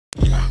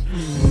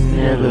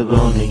never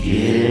gonna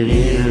get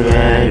it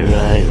right.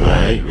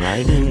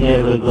 You're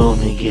never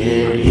gonna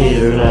get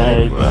it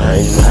right.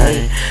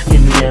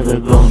 You're never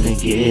gonna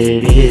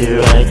get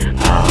it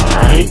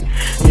right.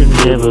 You're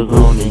never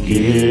gonna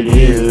get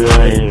it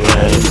right.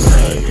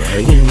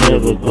 You're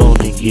never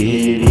gonna get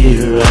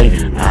it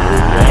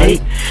right.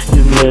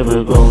 You're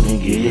never gonna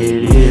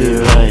get it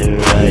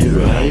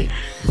right.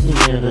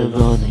 You're never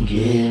gonna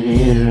get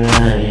it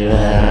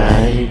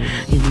right.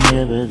 You're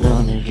never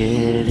gonna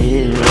get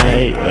it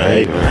right.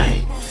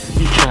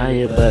 You try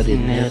it, but it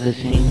never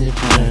seems to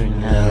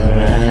turn out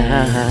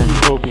right. You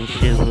hoping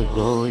shit would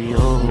go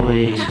your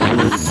way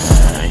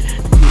tonight.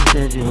 You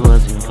said you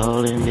wasn't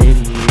calling,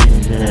 baby,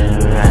 is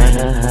that right?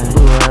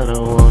 Ooh, I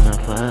don't wanna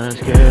fuss,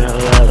 girl,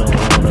 I don't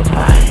wanna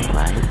fight.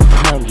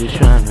 I'm just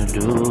trying to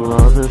do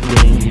all the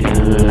things you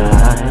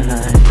like.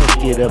 Let's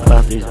get up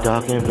out this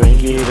dark and bring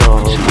it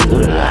all to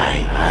the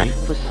light.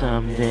 For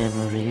some damn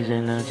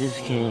reason I just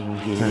can't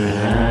get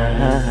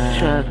right.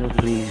 Try to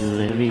please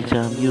you every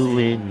time you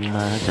in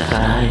my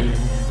sight.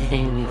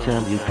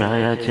 Anytime you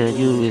cry I tell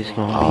you it's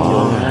gonna be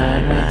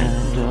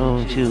alright.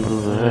 Don't you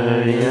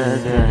worry, I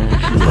got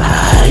you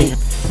right.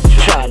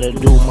 Try to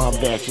do my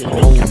best and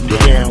hold you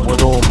down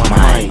with all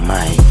my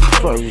might.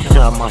 First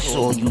time I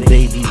saw you,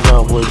 baby,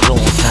 love was on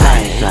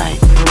sight.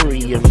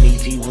 3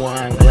 meaty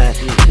wine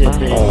glasses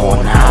sipping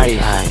on ice.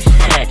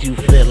 Had you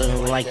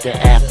feeling like the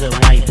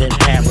afterlife in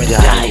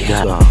paradise.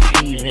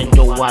 Even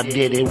though I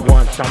did it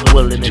once, I'm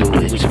willing to do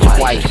it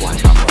twice.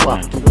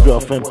 Fuck the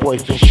girlfriend,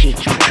 boyfriend shit,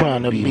 you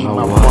tryna be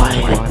my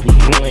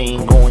wife.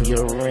 Ring on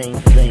your ring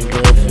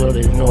finger,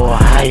 feeling all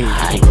hype.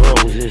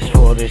 Roses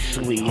for the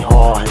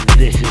sweetheart,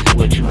 this is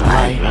what you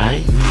like.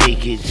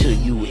 Make it to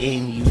you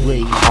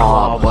anyway,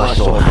 hard bust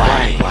or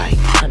fight.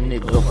 A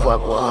nigga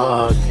fuck with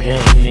us,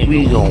 gang,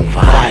 we gon'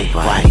 fight.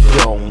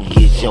 Don't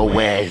get your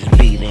ass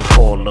beat and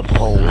call the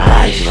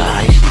police.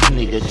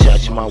 Nigga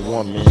touch my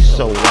woman,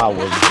 so I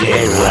was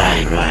dead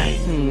right.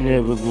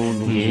 Never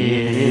gonna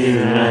get it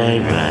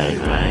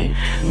right.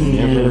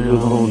 Never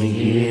gonna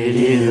get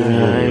it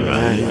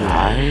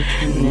right.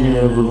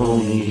 Never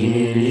gonna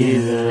get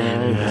it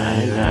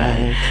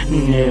right.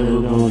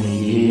 Never gonna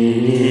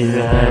get it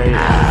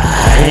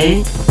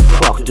right.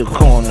 Fuck the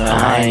corner,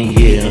 I ain't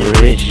getting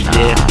rich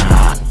there.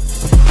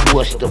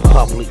 What's the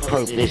public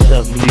purpose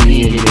of me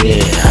being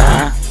there,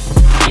 huh?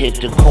 Hit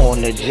the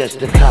corner just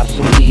to cop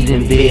some weed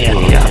and beer.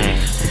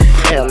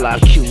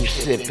 LIQ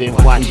sipping,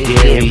 watching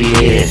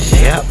Darius.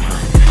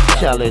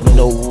 Telling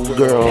no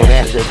girl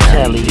that's a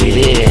telly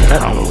there.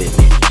 Come with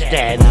me.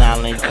 Staten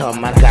Island,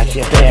 come, I got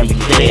your berry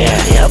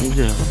there.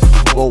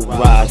 Go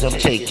rise, I'm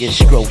taking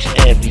strokes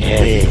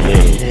everywhere.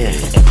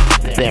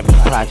 Berry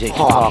Project,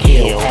 Park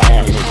Hill,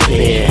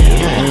 atmosphere.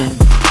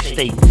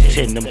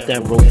 Stapleton, them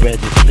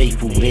thoroughbreds is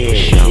faithful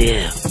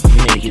there.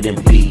 Make it in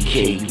BK,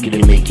 you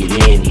can make it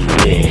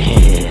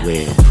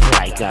anywhere.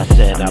 Like I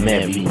said, I'm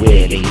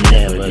everywhere, they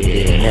never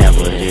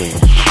there.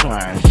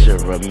 Trying to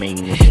remain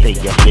and stay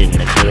up in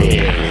the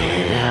clear.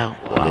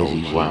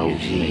 Wow,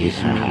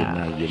 it's me,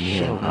 now you're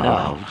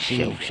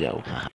show.